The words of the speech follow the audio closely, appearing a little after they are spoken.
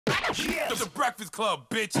The Breakfast Club,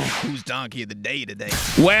 bitch. Who's Donkey of the Day today?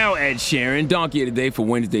 Well, Ed Sheeran, Donkey of the Day for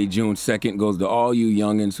Wednesday, June 2nd goes to all you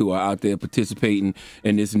youngins who are out there participating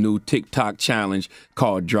in this new TikTok challenge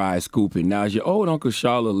called dry scooping. Now, as your old Uncle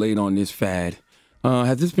Charla laid on this fad,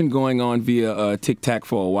 has this been going on via TikTok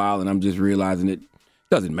for a while, and I'm just realizing it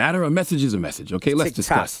doesn't matter. A message is a message, okay? Let's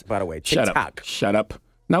discuss. By the way, Shut TikTok. up. Shut up.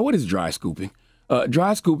 Now, what is dry scooping?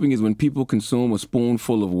 Dry scooping is when people consume a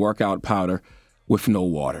spoonful of workout powder with no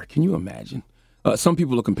water. Can you imagine? Some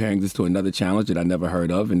people are comparing this to another challenge that I never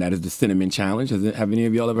heard of, and that is the cinnamon challenge. Have any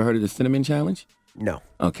of y'all ever heard of the cinnamon challenge? No.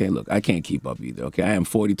 Okay, look, I can't keep up either, okay? I am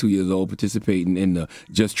 42 years old participating in the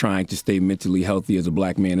just trying to stay mentally healthy as a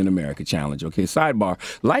black man in America challenge, okay? Sidebar,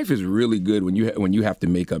 life is really good when you have to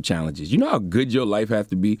make up challenges. You know how good your life has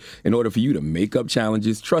to be in order for you to make up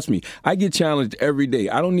challenges? Trust me, I get challenged every day.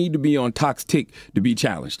 I don't need to be on Toxic to be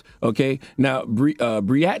challenged, okay? Now,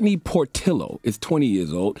 Briatney Portillo is 20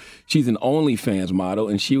 years old. She's an OnlyFans model,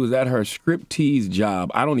 and she was at her striptease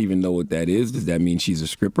job. I don't even know what that is. Does that mean she's a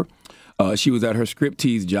stripper? She was at her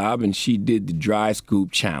striptease job, and she did the dry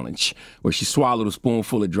scoop challenge, where she swallowed a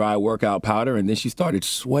spoonful of dry workout powder, and then she started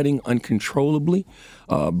sweating uncontrollably.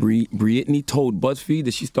 Brittany told BuzzFeed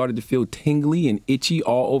that she started to feel tingly and itchy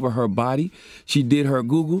all over her body. She did her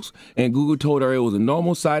Googles, and Google told her it was a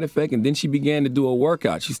normal side effect, and then she began to do a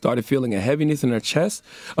workout. She started feeling a heaviness in her chest,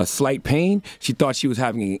 a slight pain. She thought she was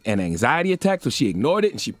having an anxiety attack, so she ignored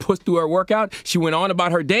it, and she pushed through her workout. She went on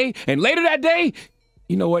about her day, and later that day,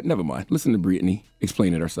 you know what? Never mind. Listen to Brittany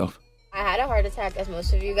explain it herself. I had a heart attack, as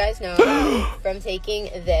most of you guys know, from taking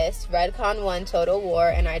this Redcon 1 Total War,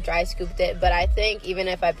 and I dry scooped it. But I think even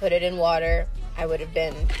if I put it in water, I would have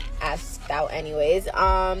been asked out anyways.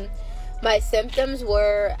 My symptoms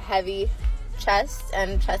were heavy chest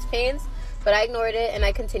and chest pains, but I ignored it and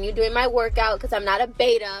I continued doing my workout because I'm not a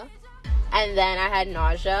beta. And then I had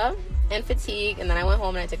nausea and fatigue, and then I went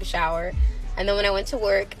home and I took a shower. And then when I went to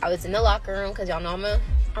work, I was in the locker room because y'all know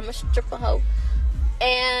I'm a stripper hoe.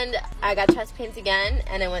 And I got chest pains again,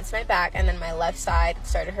 and I went to my back, and then my left side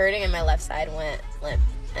started hurting, and my left side went limp.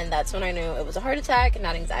 And that's when I knew it was a heart attack and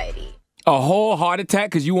not anxiety. A whole heart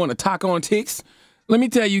attack because you want to talk on ticks? Let me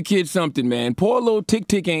tell you kids something, man. Poor little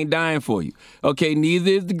tick ain't dying for you. Okay, neither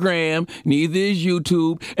is the gram, neither is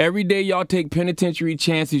YouTube. Every day y'all take penitentiary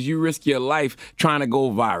chances, you risk your life trying to go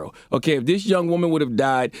viral. Okay, if this young woman would have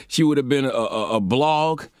died, she would have been a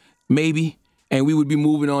blog, maybe, and we would be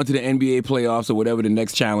moving on to the NBA playoffs or whatever the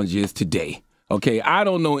next challenge is today. Okay, I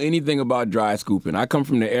don't know anything about dry scooping. I come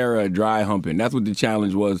from the era of dry humping. That's what the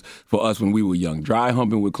challenge was for us when we were young. Dry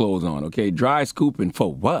humping with clothes on, okay? Dry scooping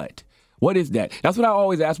for what? What is that? That's what I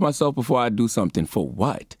always ask myself before I do something. For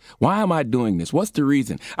what? Why am I doing this? What's the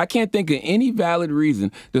reason? I can't think of any valid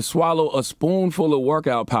reason to swallow a spoonful of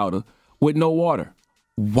workout powder with no water.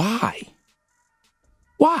 Why?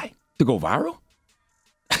 Why? To go viral?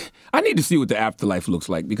 I need to see what the afterlife looks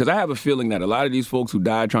like, because I have a feeling that a lot of these folks who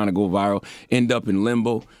died trying to go viral end up in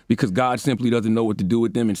limbo because God simply doesn't know what to do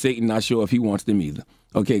with them, and Satan not sure if he wants them either.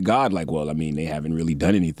 Okay, God like, well, I mean, they haven't really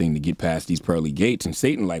done anything to get past these pearly gates. And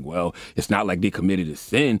Satan like, well, it's not like they committed a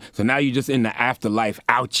sin. So now you're just in the afterlife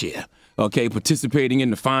out here, okay, participating in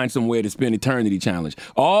the Find Somewhere to Spend Eternity challenge.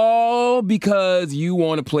 All because you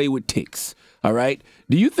want to play with ticks, all right?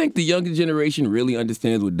 Do you think the younger generation really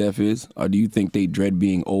understands what death is? Or do you think they dread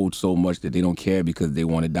being old so much that they don't care because they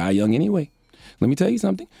want to die young anyway? Let me tell you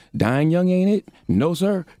something. Dying young ain't it? No,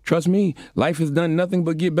 sir. Trust me. Life has done nothing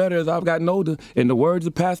but get better as I've gotten older. In the words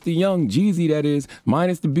of Pastor Young, Jeezy that is,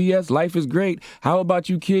 minus the BS, life is great. How about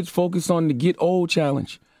you kids focus on the get old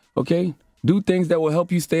challenge? Okay? Do things that will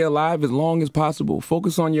help you stay alive as long as possible.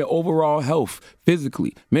 Focus on your overall health,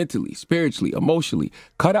 physically, mentally, spiritually, emotionally.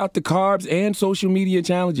 Cut out the carbs and social media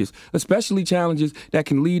challenges, especially challenges that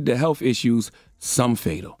can lead to health issues, some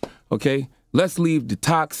fatal. Okay? Let's leave the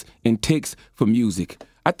tox and ticks for music.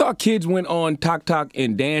 I thought kids went on Tok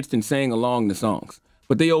and danced and sang along the songs.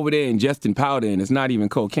 But they over there ingesting powder, and it's not even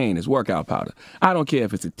cocaine, it's workout powder. I don't care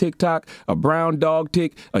if it's a TikTok, a brown dog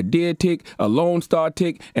tick, a deer tick, a Lone Star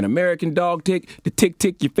tick, an American dog tick, the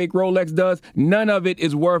tick your fake Rolex does. None of it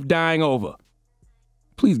is worth dying over.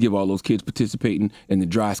 Please give all those kids participating in the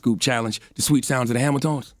dry scoop challenge the sweet sounds of the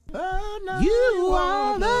Hamiltons. You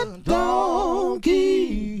are the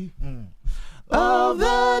donkey of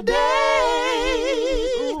the day.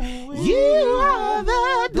 You are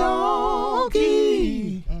the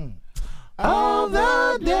donkey of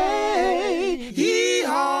the day.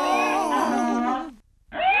 Yee-haw.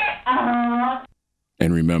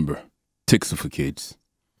 And remember, ticks are for kids.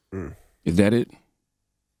 Is that it?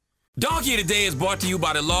 Donkey of the Day is brought to you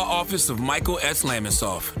by the Law Office of Michael S.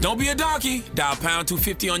 Lamonsoff. Don't be a donkey. Dial pound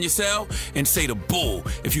 250 on your cell and say the bull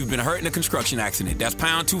if you've been hurt in a construction accident. That's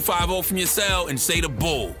pound 250 from your cell and say the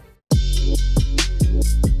bull.